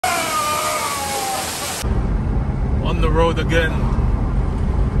on the road again.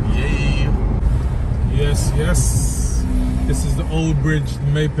 Yay. Yes, yes. This is the old bridge,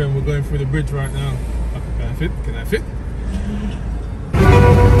 Jamaica. We're going through the bridge right now. Okay, can I fit? Can I fit?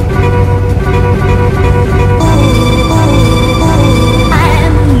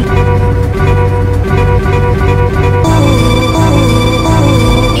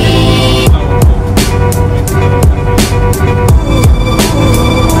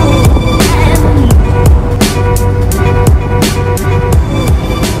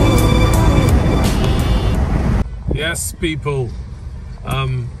 Yes, people,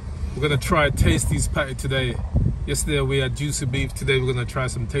 we're gonna try Tasty's patty today. Yesterday we had juicy beef. Today we're gonna try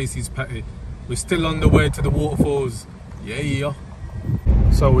some Tasty's patty. We're still on the way to the waterfalls. Yeah.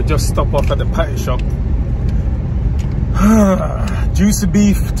 So we just stopped off at the patty shop. Juicy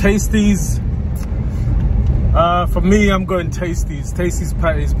beef, Tasty's. For me, I'm going Tasty's. Tasty's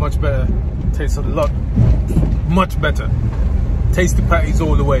patty is much better. Tastes a lot, much better. Tasty patties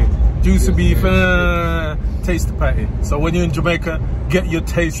all the way. Juicy beef, tasty patty. So when you're in Jamaica, get your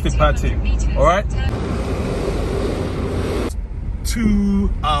tasty patty. All right? 2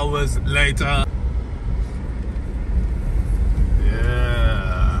 hours later.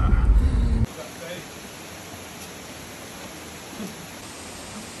 Yeah.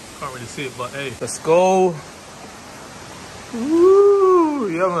 Can't really see it, but hey, let's go. Woo,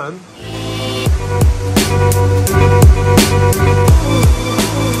 yeah, man.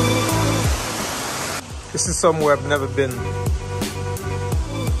 This is somewhere I've never been.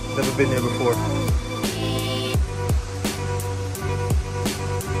 Never been here before.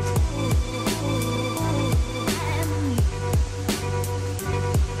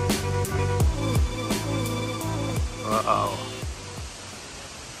 Uh-oh.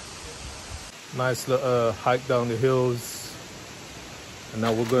 Nice little hike down the hills. And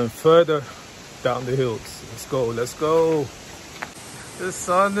now we're going further down the hills. Let's go, let's go. The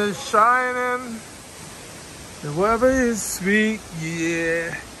sun is shining. The weather is sweet,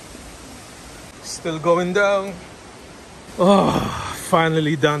 yeah. Still going down. Oh,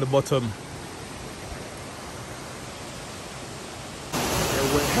 finally down the bottom.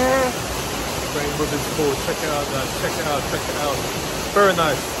 Yeah, we're here. Rainbow is cool. Check it out, guys. Check it out, check it out. Very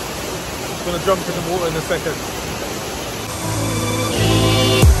nice. I'm gonna jump in the water in a second.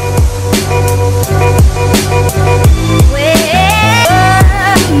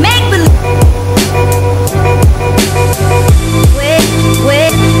 Make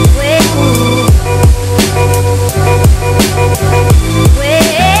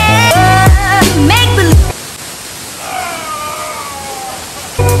believe.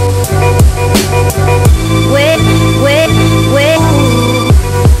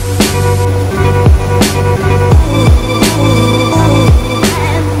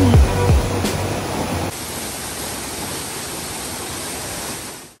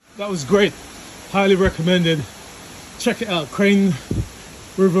 That was great. Highly recommended. Check it out, Crane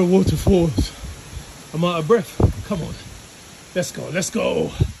River Waterfalls. I'm out of breath. Come on. Let's go, let's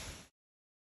go.